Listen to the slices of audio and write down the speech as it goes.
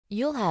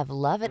You'll have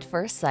love at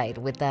first sight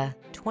with the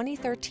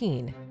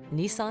 2013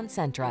 Nissan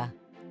Sentra.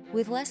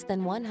 With less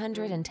than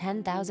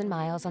 110,000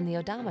 miles on the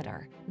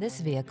odometer,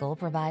 this vehicle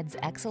provides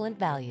excellent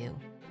value.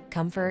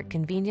 Comfort,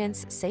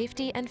 convenience,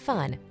 safety, and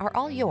fun are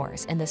all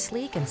yours in the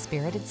sleek and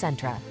spirited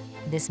Sentra.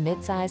 This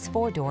midsize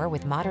four-door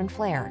with modern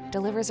flair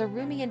delivers a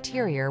roomy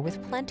interior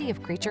with plenty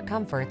of creature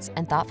comforts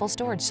and thoughtful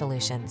storage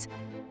solutions,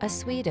 a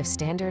suite of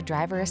standard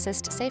driver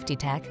assist safety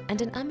tech,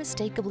 and an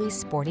unmistakably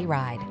sporty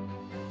ride.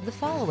 The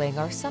following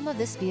are some of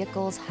this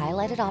vehicle's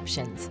highlighted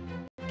options: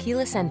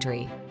 keyless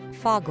entry,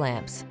 fog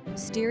lamps,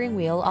 steering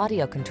wheel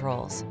audio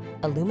controls,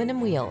 aluminum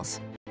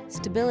wheels,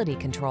 stability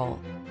control,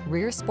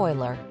 rear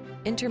spoiler,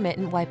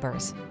 intermittent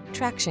wipers,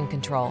 traction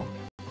control,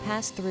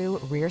 pass-through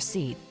rear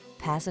seat,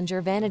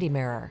 passenger vanity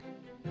mirror.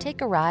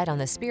 Take a ride on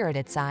the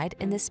spirited side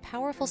in this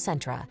powerful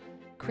Sentra.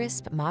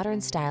 Crisp, modern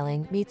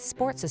styling meets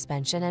sport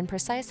suspension and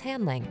precise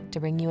handling to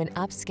bring you an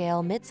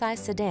upscale midsize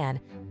sedan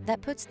that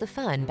puts the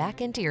fun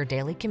back into your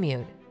daily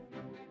commute.